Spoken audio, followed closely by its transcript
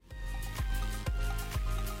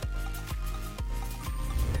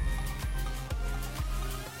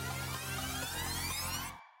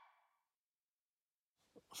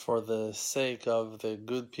for the sake of the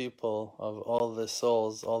good people, of all the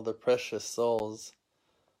souls, all the precious souls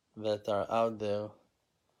that are out there,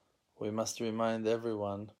 we must remind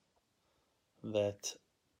everyone that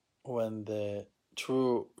when the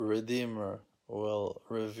true Redeemer will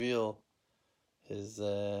reveal his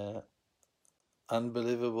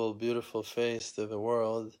unbelievable, beautiful face to the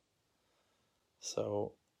world,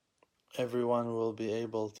 so everyone will be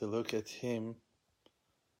able to look at him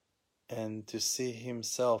and to see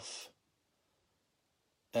himself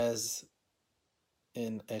as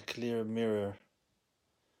in a clear mirror.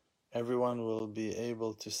 Everyone will be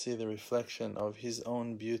able to see the reflection of his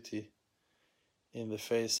own beauty in the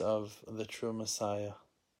face of the true Messiah.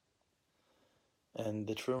 And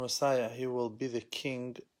the true Messiah, he will be the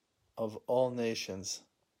king of all nations.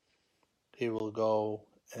 He will go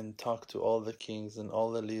and talk to all the kings and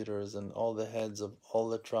all the leaders and all the heads of all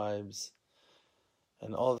the tribes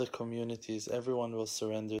and all the communities. Everyone will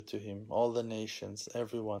surrender to him, all the nations,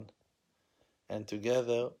 everyone. And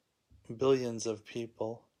together, billions of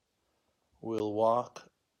people will walk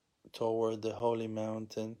toward the holy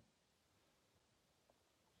mountain,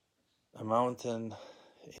 a mountain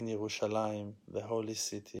in Yerushalayim, the holy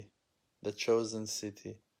city, the chosen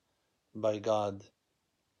city by God,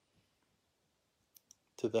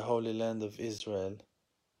 to the holy land of Israel.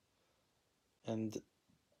 And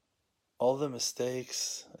all the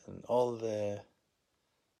mistakes and all the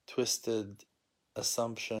twisted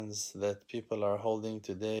assumptions that people are holding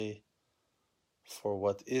today for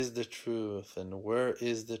what is the truth and where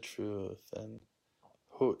is the truth and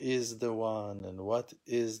who is the one and what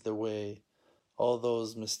is the way, all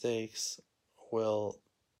those mistakes will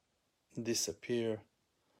disappear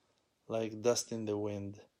like dust in the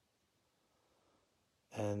wind.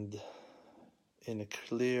 And in a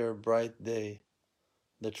clear, bright day,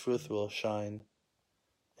 the truth will shine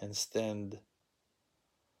and stand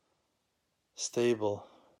stable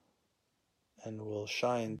and will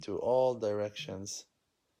shine to all directions.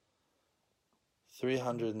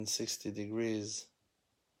 360 degrees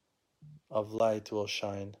of light will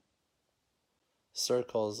shine.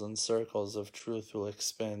 Circles and circles of truth will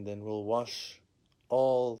expand and will wash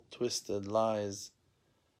all twisted lies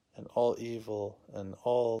and all evil and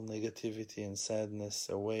all negativity and sadness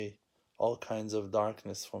away, all kinds of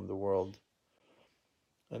darkness from the world.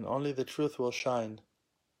 And only the truth will shine.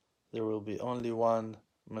 There will be only one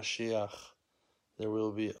Mashiach. There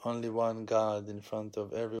will be only one God in front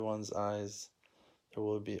of everyone's eyes. There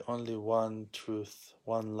will be only one truth,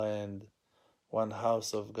 one land, one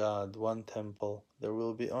house of God, one temple. There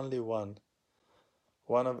will be only one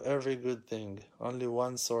of every good thing, only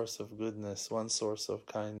one source of goodness, one source of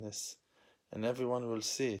kindness, and everyone will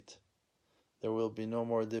see it. There will be no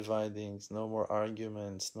more dividings, no more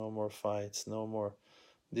arguments, no more fights, no more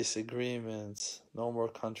disagreements, no more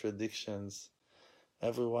contradictions.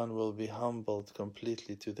 Everyone will be humbled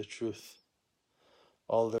completely to the truth.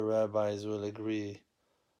 All the rabbis will agree,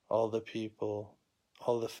 all the people,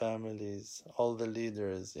 all the families, all the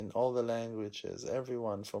leaders in all the languages,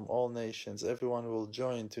 everyone from all nations, everyone will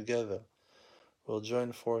join together, will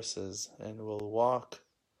join forces and will walk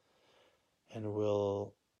and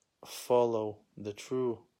will follow the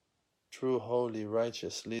true, holy,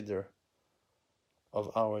 righteous leader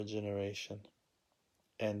of our generation.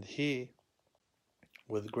 And he,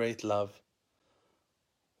 with great love,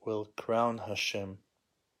 will crown Hashem.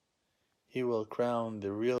 He will crown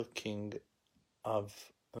the real king of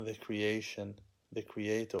the creation, the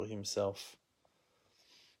Creator himself,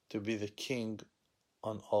 to be the king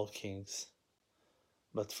on all kings.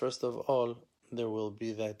 But first of all, there will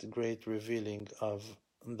be that great revealing of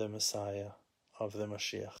the Messiah, of the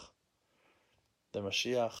Mashiach. The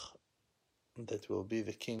Mashiach that will be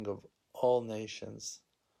the king of all nations,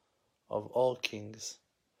 of all kings,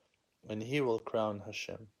 and he will crown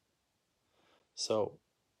Hashem. So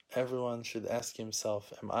everyone should ask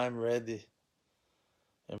himself, am I ready?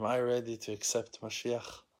 Am I ready to accept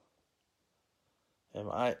Mashiach? Am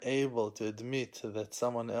I able to admit that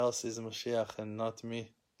someone else is Mashiach and not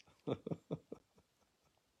me?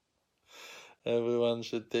 Everyone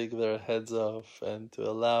should take their heads off and to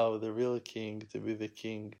allow the real king to be the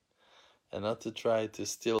king and not to try to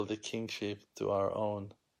steal the kingship to our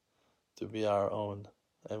own, to be our own.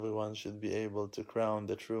 Everyone should be able to crown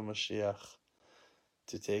the true Mashiach,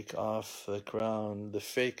 to take off the crown, the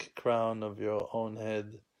fake crown of your own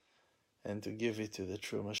head, and to give it to the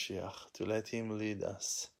true Mashiach, to let him lead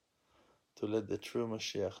us, to let the true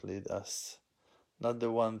Mashiach lead us. Not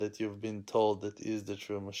the one that you've been told that is the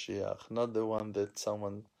true Mashiach, not the one that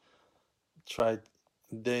someone tried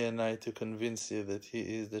day and night to convince you that he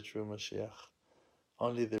is the true Mashiach.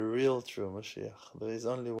 only the real true Mashiach. There is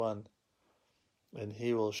only one, and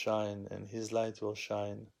he will shine, and his light will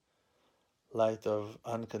shine, light of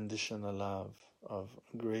unconditional love, of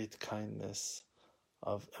great kindness,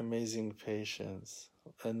 of amazing patience,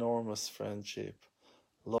 enormous friendship,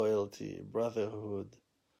 loyalty, brotherhood.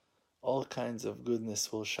 All kinds of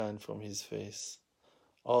goodness will shine from his face.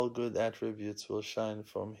 All good attributes will shine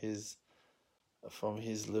from his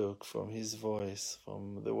look, from his voice,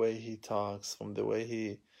 from the way he talks, from the way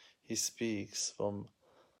he speaks, from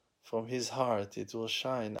his heart. It will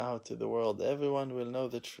shine out to the world. Everyone will know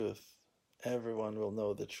the truth. Everyone will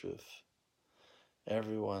know the truth.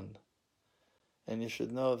 Everyone. And you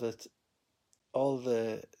should know that all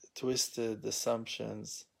the twisted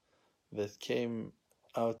assumptions that came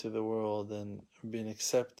out to the world and been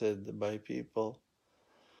accepted by people,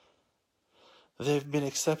 they've been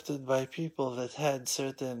accepted by people that had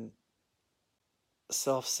certain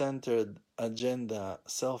self-centered agenda,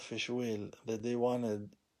 selfish will, that they wanted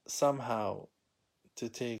somehow to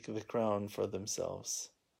take the crown for themselves.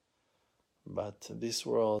 But this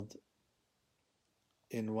world,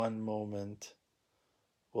 in one moment,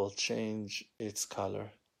 will change its color,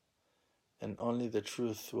 and only the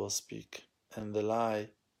truth will speak, and the lie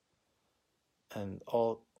and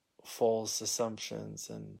all false assumptions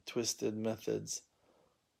and twisted methods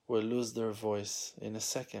will lose their voice in a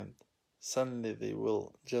second. Suddenly they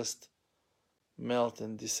will just melt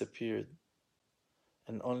and disappear,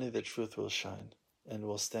 and only the truth will shine and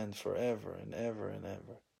will stand forever and ever and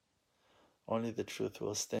ever. Only the truth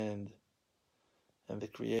will stand, and the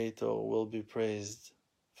Creator will be praised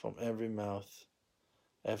from every mouth.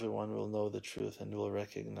 Everyone will know the truth and will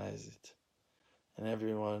recognize it, and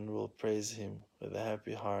everyone will praise Him with a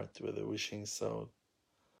happy heart, with a wishing soul.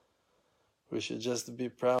 We should just be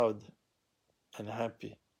proud and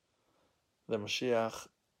happy. The Mashiach,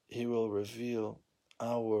 he will reveal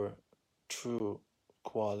our true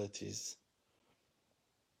qualities.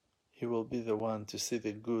 He will be the one to see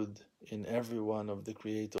the good in every one of the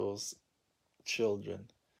Creator's children.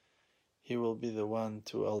 He will be the one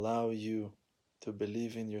to allow you to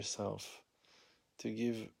believe in yourself, to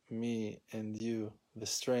give me and you the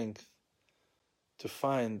strength to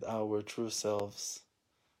find our true selves,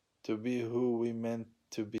 to be who we meant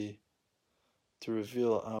to be, to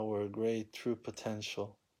reveal our great true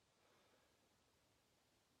potential,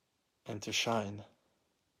 and to shine.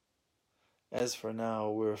 As for now,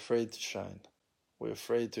 we're afraid to shine. We're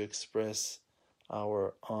afraid to express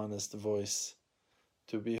our honest voice,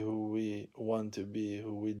 to be who we want to be,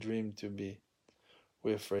 who we dream to be.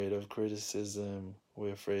 We're afraid of criticism.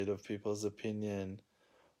 We're afraid of people's opinion.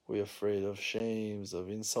 We're afraid of shames, of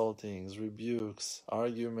insultings, rebukes,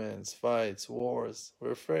 arguments, fights, wars.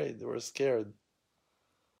 We're afraid. We're scared.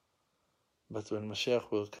 But when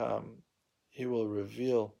Mashiach will come, he will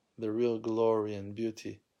reveal the real glory and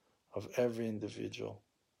beauty of every individual,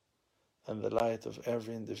 and the light of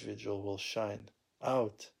every individual will shine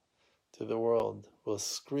out to the world, will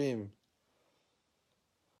scream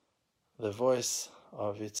the voice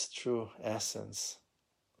of its true essence,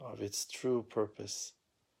 of its true purpose,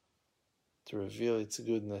 to reveal its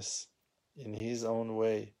goodness in his own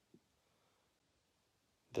way,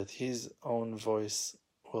 that his own voice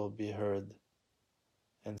will be heard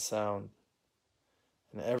and sound,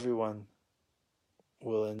 and everyone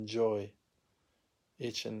will enjoy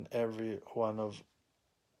each and every one of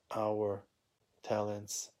our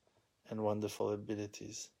talents and wonderful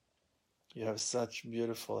abilities. You have such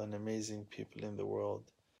beautiful and amazing people in the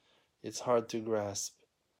world. It's hard to grasp.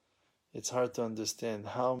 It's hard to understand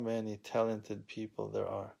how many talented people there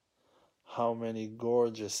are, how many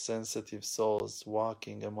gorgeous, sensitive souls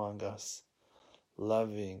walking among us,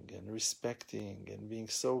 loving and respecting and being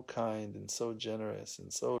so kind and so generous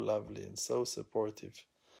and so lovely and so supportive.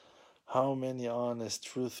 How many honest,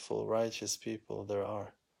 truthful, righteous people there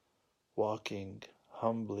are, walking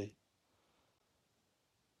humbly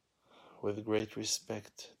with great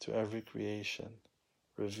respect to every creation,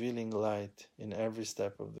 revealing light in every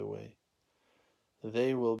step of the way.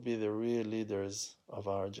 They will be the real leaders of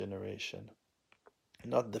our generation,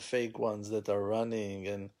 not the fake ones that are running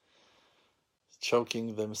and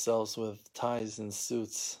choking themselves with ties and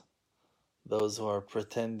suits. Those who are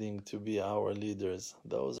pretending to be our leaders,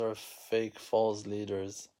 those are fake, false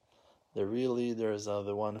leaders. The real leaders are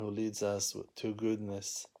the one who leads us to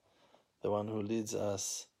goodness, the one who leads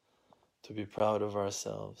us to be proud of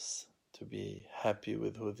ourselves, to be happy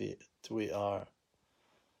with who we are,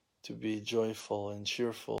 to be joyful and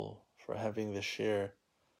cheerful for having the share,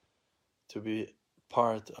 to be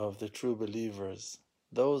part of the true believers.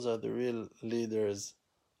 Those are the real leaders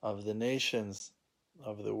of the nations,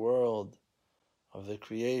 of the world, of the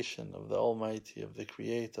creation, of the Almighty, of the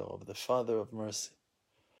Creator, of the Father of mercy,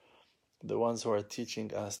 the ones who are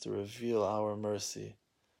teaching us to reveal our mercy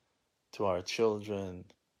to our children,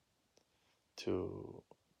 to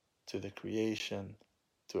the creation,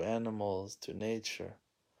 to animals, to nature,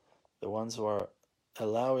 the ones who are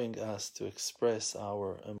allowing us to express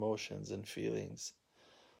our emotions and feelings.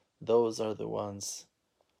 Those are the ones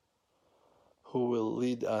who will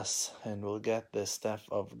lead us and will get the staff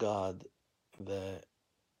of God, the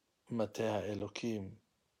Mateh Elokim,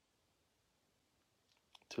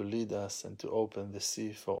 to lead us and to open the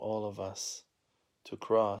sea for all of us to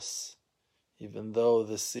cross, even though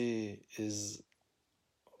the sea is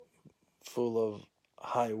full of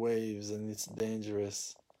high waves and it's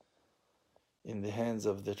dangerous. In the hands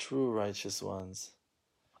of the true righteous ones,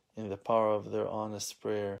 in the power of their honest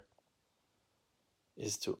prayer,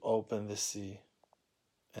 is to open the sea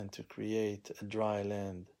and to create a dry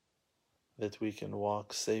land that we can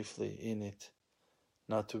walk safely in it,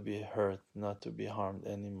 not to be hurt, not to be harmed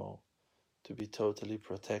anymore, to be totally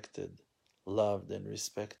protected, loved and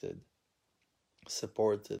respected,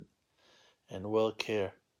 supported and well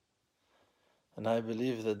cared. And I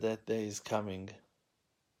believe that that day is coming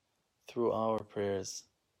through our prayers,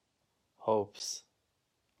 hopes,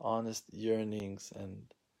 honest yearnings,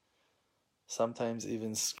 and sometimes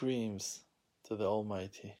even screams to the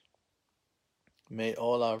Almighty. May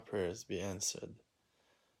all our prayers be answered.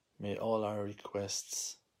 May all our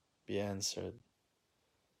requests be answered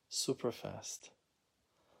super fast,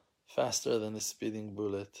 faster than a speeding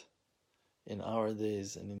bullet, in our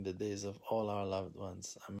days and in the days of all our loved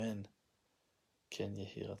ones. Amen. Ken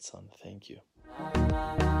Yehi Ratzon. Thank you.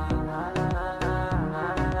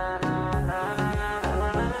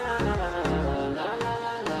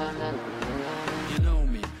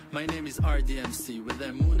 My name is RDMC with the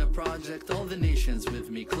Emunah Project. All the nations with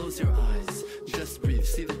me. Close your eyes. Just breathe.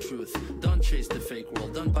 See the truth. Don't chase the fake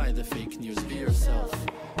world. Don't buy the fake news. Be yourself.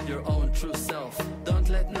 Your own true self. Don't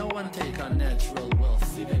let no one take our natural wealth.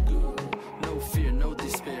 See the good. No fear, no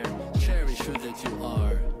despair. Cherish who that you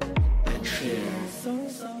are and share.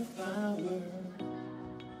 Source of power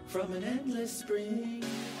from an endless spring.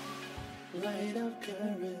 Light of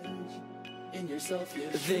courage. In yourself,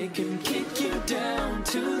 they can kick you down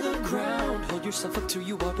to the ground. Hold yourself up till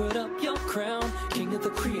you are, put up your crown. King of the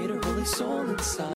Creator, holy soul inside.